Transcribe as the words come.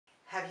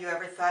Have you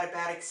ever thought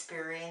about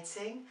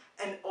experiencing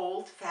an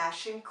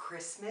old-fashioned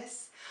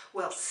Christmas?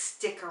 Well,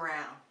 stick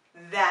around.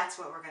 That's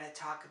what we're going to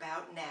talk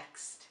about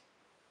next.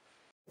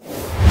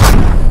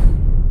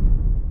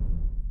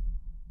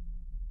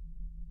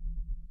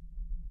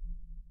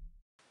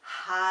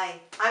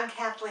 Hi, I'm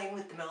Kathleen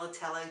with the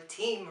Militello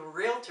Team, a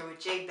Realtor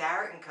with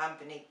Barrett and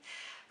Company.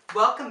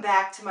 Welcome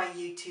back to my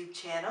YouTube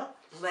channel.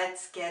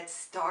 Let's get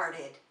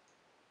started.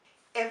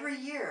 Every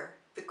year,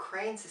 the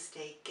Cranes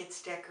estate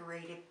gets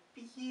decorated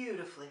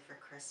beautifully for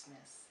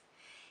Christmas.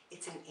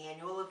 It's an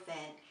annual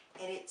event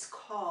and it's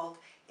called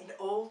an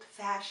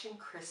old-fashioned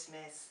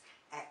Christmas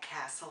at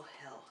Castle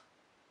Hill.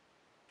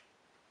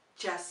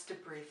 Just a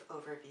brief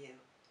overview.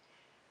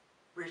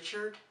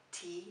 Richard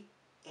T.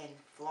 and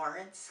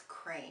Florence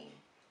Crane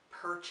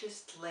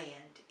purchased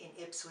land in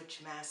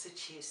Ipswich,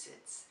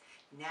 Massachusetts,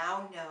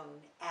 now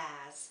known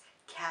as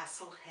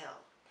Castle Hill.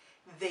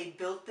 They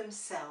built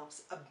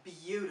themselves a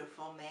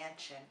beautiful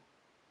mansion.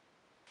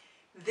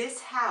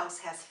 This house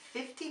has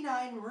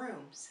 59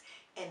 rooms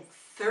and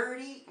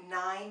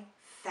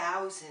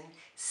 39,000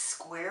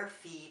 square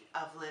feet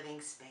of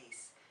living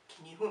space.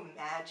 Can you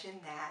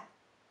imagine that?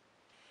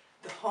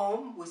 The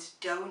home was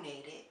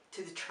donated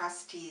to the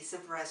Trustees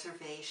of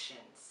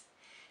Reservations.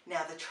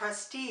 Now, the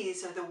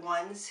trustees are the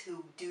ones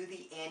who do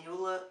the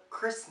annual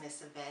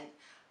Christmas event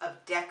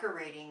of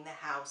decorating the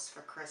house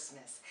for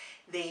Christmas.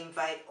 They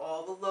invite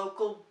all the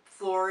local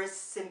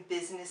florists and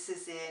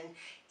businesses in,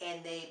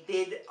 and they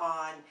bid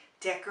on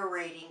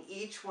decorating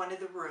each one of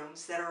the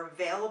rooms that are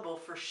available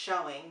for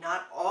showing.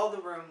 Not all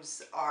the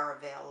rooms are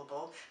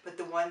available, but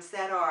the ones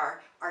that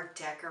are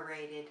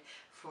decorated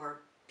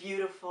for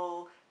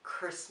beautiful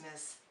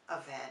Christmas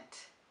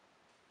event.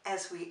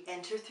 As we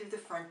enter through the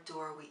front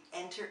door, we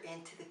enter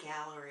into the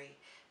gallery.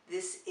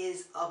 This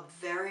is a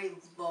very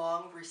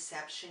long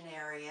reception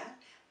area.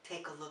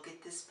 Take a look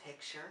at this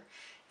picture.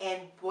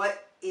 And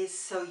what is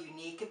so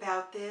unique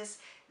about this,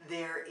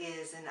 there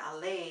is an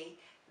allée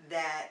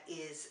that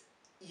is,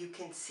 you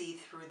can see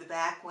through the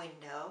back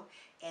window,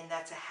 and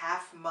that's a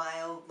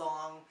half-mile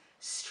long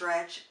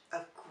stretch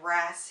of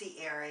grassy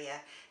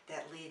area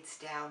that leads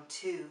down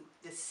to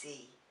the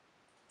sea.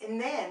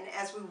 And then,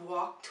 as we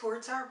walk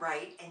towards our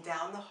right and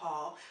down the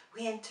hall,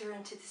 we enter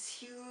into this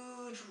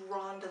huge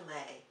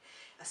rondelet,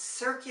 a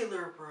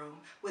circular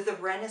room with a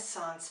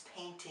Renaissance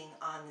painting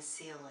on the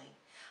ceiling.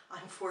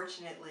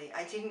 Unfortunately,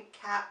 I didn't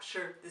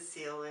capture the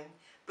ceiling,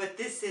 but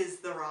this is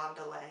the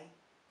rondelet.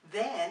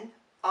 Then,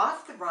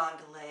 off the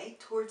rondelet,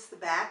 towards the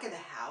back of the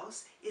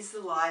house, is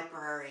the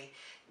library.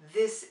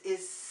 This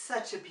is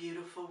such a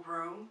beautiful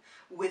room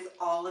with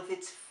all of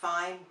its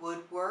fine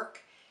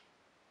woodwork.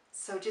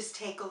 So just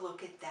take a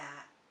look at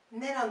that.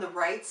 And then on the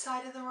right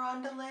side of the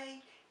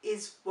rondelet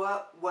is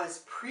what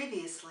was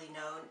previously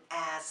known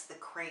as the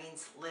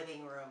Cranes'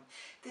 living room.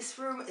 This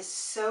room is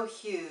so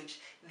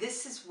huge.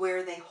 This is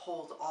where they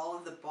hold all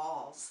of the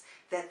balls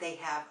that they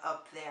have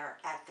up there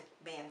at the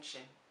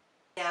mansion.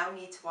 Now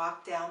need to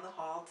walk down the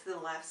hall to the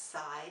left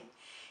side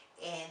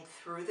and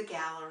through the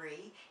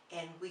gallery,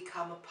 and we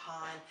come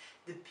upon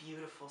the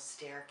beautiful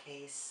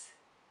staircase.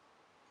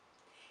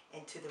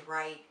 And to the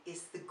right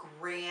is the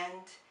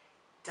grand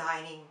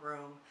dining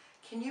room.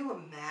 Can you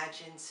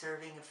imagine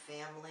serving a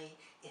family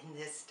in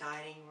this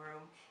dining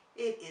room?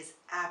 It is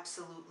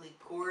absolutely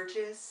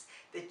gorgeous.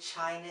 The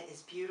china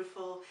is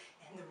beautiful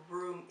and the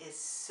room is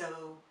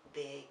so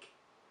big.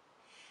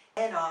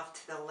 And off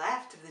to the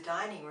left of the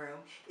dining room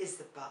is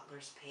the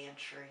butler's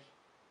pantry.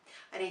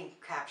 I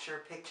didn't capture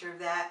a picture of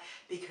that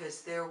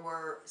because there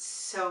were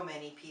so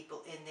many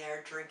people in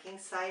there drinking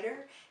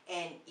cider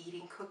and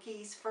eating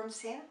cookies from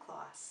Santa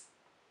Claus.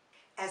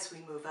 As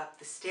we move up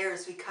the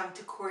stairs, we come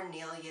to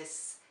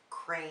Cornelius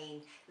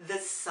Crane, the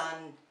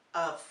son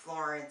of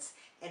Florence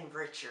and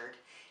Richard,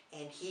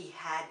 and he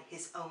had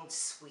his own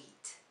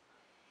suite.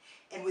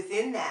 And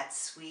within that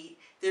suite,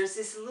 there's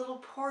this little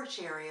porch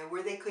area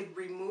where they could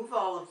remove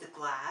all of the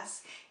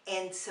glass,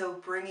 and so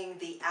bringing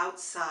the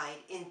outside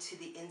into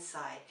the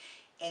inside.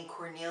 And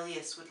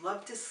Cornelius would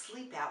love to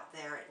sleep out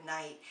there at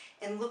night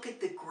and look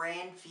at the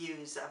grand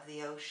views of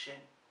the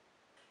ocean.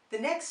 The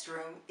next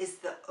room is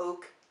the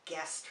oak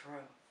guest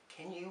room.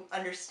 Can you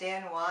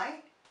understand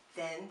why?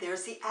 Then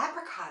there's the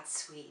apricot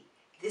suite.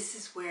 This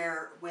is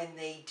where, when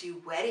they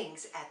do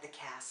weddings at the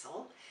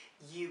castle,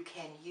 you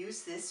can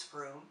use this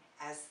room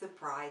as the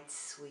bride's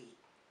suite.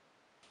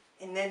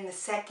 And then the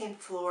second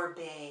floor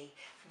bay.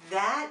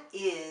 That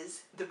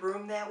is the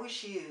room that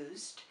was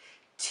used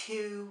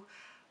to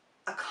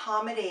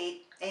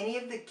accommodate any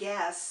of the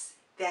guests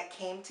that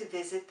came to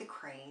visit the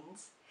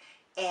Cranes.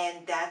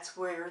 And that's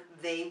where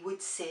they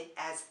would sit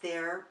as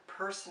their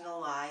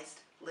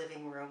personalized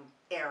living room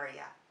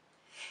area.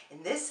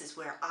 And this is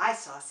where I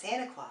saw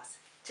Santa Claus.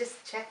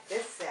 Just check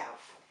this out.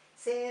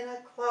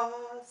 Santa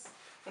Claus.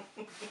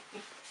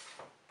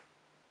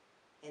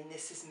 And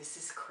this is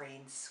Mrs.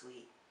 Crane's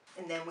suite.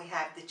 And then we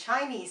have the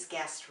Chinese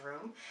guest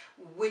room,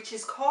 which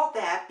is called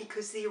that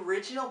because the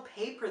original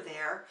paper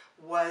there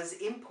was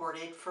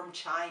imported from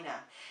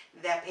China.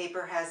 That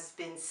paper has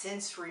been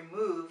since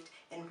removed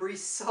and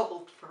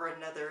resold for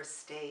another their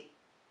estate.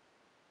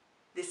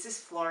 This is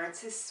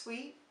Florence's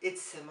suite.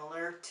 It's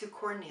similar to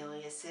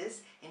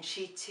Cornelius's, and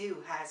she too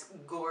has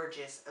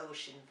gorgeous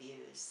ocean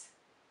views.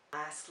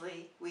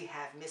 Lastly, we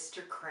have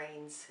Mr.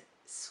 Crane's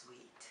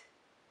suite.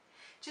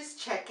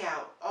 Just check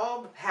out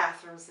all the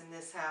bathrooms in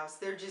this house.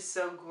 They're just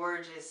so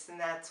gorgeous, and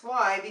that's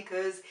why,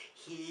 because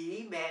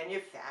he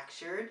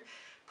manufactured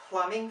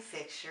plumbing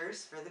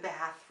fixtures for the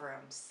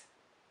bathrooms.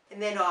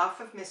 And then off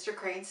of Mr.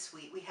 Crane's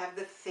suite, we have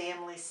the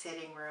family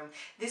sitting room.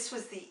 This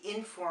was the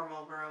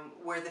informal room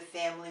where the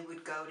family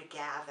would go to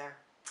gather.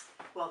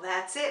 Well,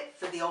 that's it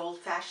for the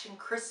old-fashioned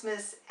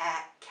Christmas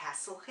at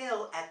Castle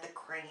Hill at the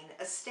Crane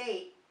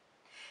Estate.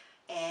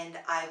 And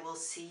I will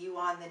see you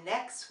on the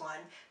next one.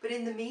 But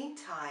in the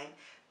meantime,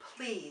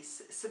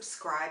 please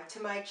subscribe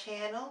to my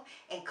channel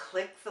and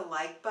click the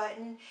like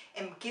button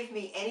and give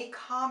me any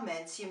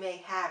comments you may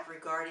have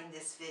regarding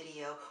this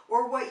video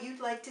or what you'd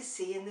like to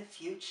see in the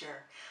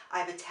future.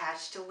 I've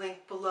attached a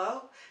link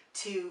below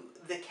to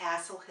the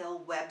Castle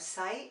Hill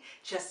website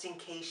just in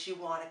case you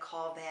want to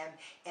call them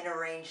and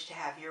arrange to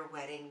have your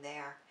wedding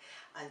there.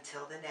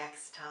 Until the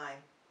next time,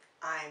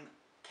 I'm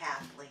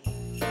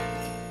Kathleen.